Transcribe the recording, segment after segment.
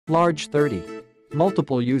Large 30.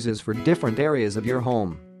 Multiple uses for different areas of your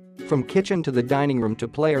home. From kitchen to the dining room to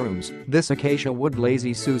playrooms, this acacia wood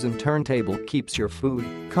Lazy Susan turntable keeps your food,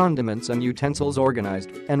 condiments and utensils organized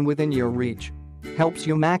and within your reach. Helps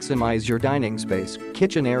you maximize your dining space,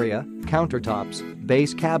 kitchen area, countertops,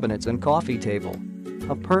 base cabinets and coffee table.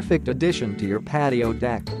 A perfect addition to your patio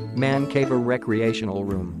deck, man cave or recreational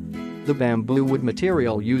room. The bamboo wood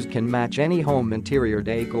material used can match any home interior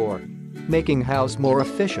decor. Making house more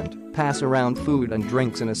efficient, pass around food and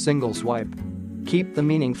drinks in a single swipe. Keep the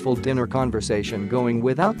meaningful dinner conversation going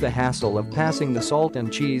without the hassle of passing the salt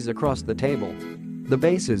and cheese across the table. The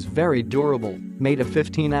base is very durable, made of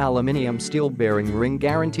 15 aluminum steel bearing ring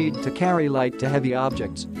guaranteed to carry light to heavy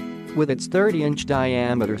objects. With its 30-inch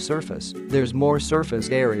diameter surface, there's more surface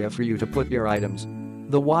area for you to put your items.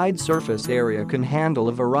 The wide surface area can handle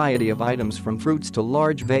a variety of items from fruits to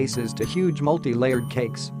large vases to huge multi-layered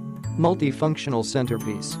cakes. Multifunctional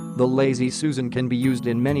centerpiece, the Lazy Susan can be used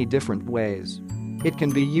in many different ways. It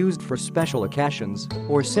can be used for special occasions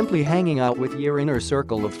or simply hanging out with your inner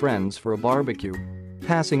circle of friends for a barbecue.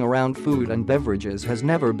 Passing around food and beverages has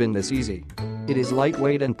never been this easy. It is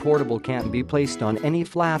lightweight and portable, can be placed on any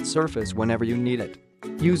flat surface whenever you need it.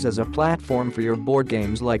 Use as a platform for your board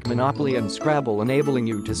games like Monopoly and Scrabble, enabling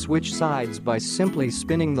you to switch sides by simply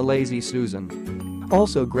spinning the Lazy Susan.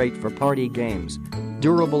 Also great for party games.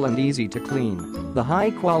 Durable and easy to clean, the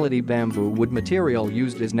high-quality bamboo wood material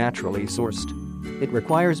used is naturally sourced. It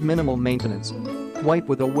requires minimal maintenance. Wipe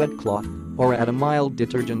with a wet cloth or add a mild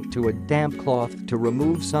detergent to a damp cloth to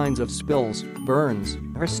remove signs of spills, burns,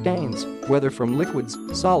 or stains, whether from liquids,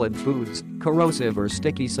 solid foods, corrosive or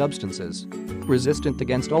sticky substances. Resistant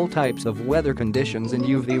against all types of weather conditions and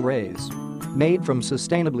UV rays. Made from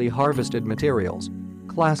sustainably harvested materials.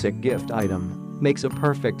 Classic gift item. Makes a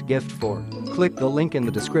perfect gift for. Click the link in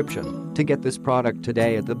the description to get this product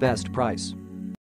today at the best price.